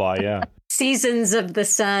drop by. Yeah. Seasons of the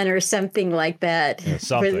Sun or something like that. Yeah,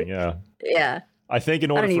 something. Yeah. Yeah. I think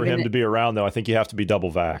in order for him to be around, though, I think you have to be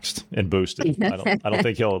double vaxxed and boosted. I don't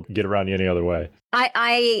think he'll get around you any other way.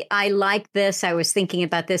 I like this. I was thinking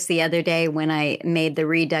about this the other day when I made the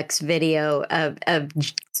Redux video of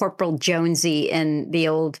Corporal Jonesy in the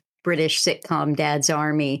old British sitcom Dad's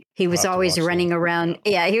Army. He was always running around.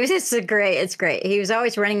 Yeah, it's great. He was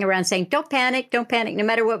always running around saying, don't panic, no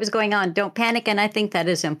matter what was going on, don't panic. And I think that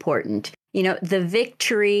is important. The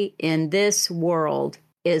victory in this world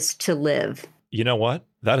is to live. You know what?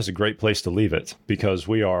 That is a great place to leave it because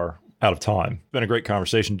we are out of time. It's been a great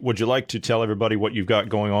conversation. Would you like to tell everybody what you've got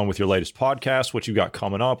going on with your latest podcast, what you've got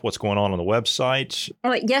coming up, what's going on the website?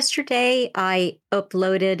 Well, yesterday, I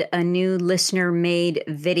uploaded a new listener-made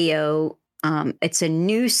video. It's a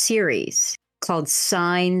new series called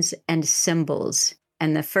Signs and Symbols.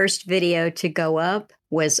 And the first video to go up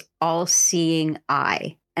was All-Seeing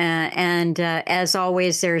Eye. As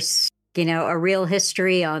always, there's a real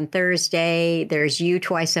history on Thursday. There's you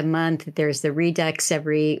twice a month. There's the Redux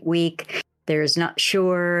every week. There's Not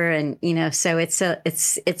Sure. And, so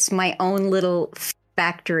it's my own little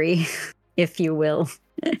factory, if you will.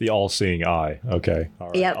 The all-seeing eye. Okay. All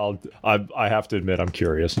right. Yep. I have to admit I'm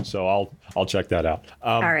curious, so I'll check that out.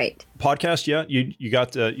 All right. Podcast yet? You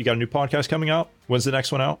got a new podcast coming out? When's the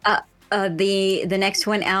next one out? The next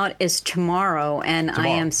one out is tomorrow, and I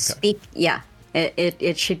am Yeah,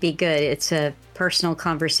 it should be good. It's a personal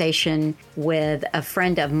conversation with a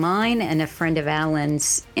friend of mine and a friend of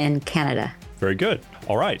Alan's in Canada. Very good.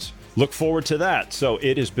 All right. Look forward to that. So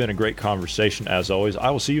it has been a great conversation as always. I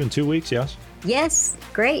will see you in 2 weeks. Yes. Yes,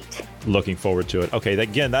 great. Looking forward to it. Okay,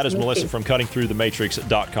 again, that is Melissa from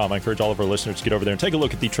cuttingthroughthematrix.com. I encourage all of our listeners to get over there and take a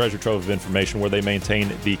look at the treasure trove of information where they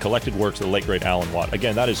maintain the collected works of the late, great Alan Watt.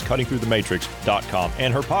 Again, that is cuttingthroughthematrix.com.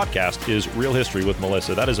 And her podcast is Real History with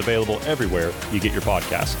Melissa. That is available everywhere you get your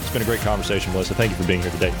podcasts. It's been a great conversation, Melissa. Thank you for being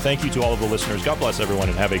here today. Thank you to all of the listeners. God bless everyone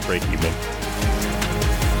and have a great evening.